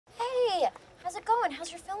on?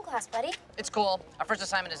 How's your film class, buddy? It's cool. Our first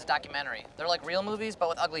assignment is a documentary. They're like real movies, but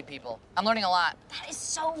with ugly people. I'm learning a lot. That is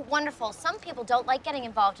so wonderful. Some people don't like getting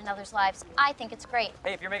involved in others' lives. I think it's great.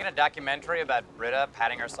 Hey, if you're making a documentary about Britta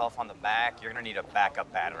patting herself on the back, you're gonna need a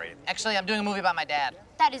backup battery. Actually, I'm doing a movie about my dad.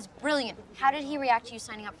 That is brilliant. How did he react to you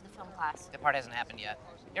signing up for the film class? That part hasn't happened yet.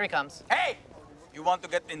 Here he comes. Hey! You want to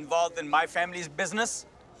get involved in my family's business?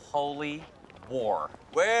 Holy war.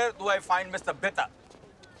 Where do I find Mr. Britta?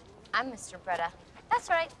 I'm Mr. Britta. That's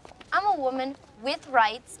right. I'm a woman with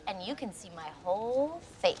rights, and you can see my whole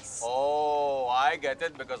face. Oh, I get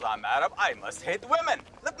it. Because I'm Arab, I must hate women.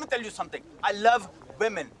 Let me tell you something. I love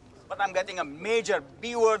women, but I'm getting a major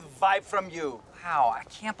B-word vibe from you. Wow, I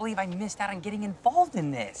can't believe I missed out on getting involved in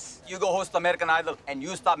this. You go host American Idol, and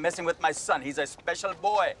you stop messing with my son. He's a special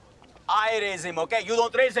boy. I raise him, okay? You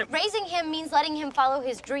don't raise him. Raising him means letting him follow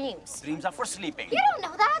his dreams. Dreams are for sleeping. You don't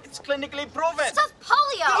know that. It's clinically proven. It's just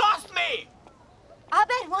polio. You lost me!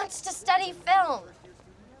 Abed wants to study film.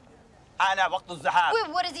 Ana waqtu zahab.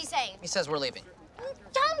 Wait, what is he saying? He says we're leaving.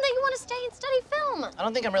 Tell him that you want to stay and study film. I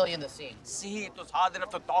don't think I'm really in the scene. See, it was hard enough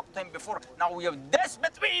to talk to him before. Now we have this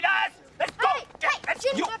between us. Let's go. Hey,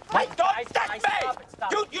 Jim, You not don't touch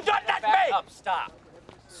me. You don't touch me. Stop.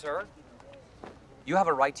 Sir, you have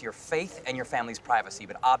a right to your faith and your family's privacy,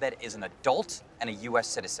 but Abed is an adult and a U.S.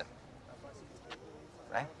 citizen.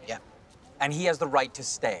 Right? Yeah. And he has the right to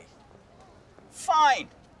stay. Fine.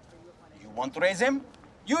 You want to raise him?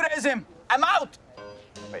 You raise him. I'm out.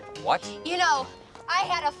 Wait, what? You know, I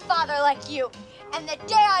had a father like you, and the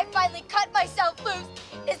day I finally cut myself loose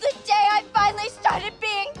is the day I finally started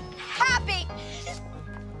being happy.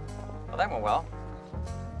 Well, that went well.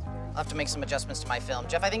 I'll have to make some adjustments to my film.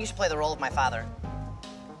 Jeff, I think you should play the role of my father.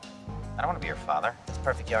 I don't want to be your father. It's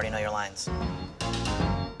perfect. You already know your lines.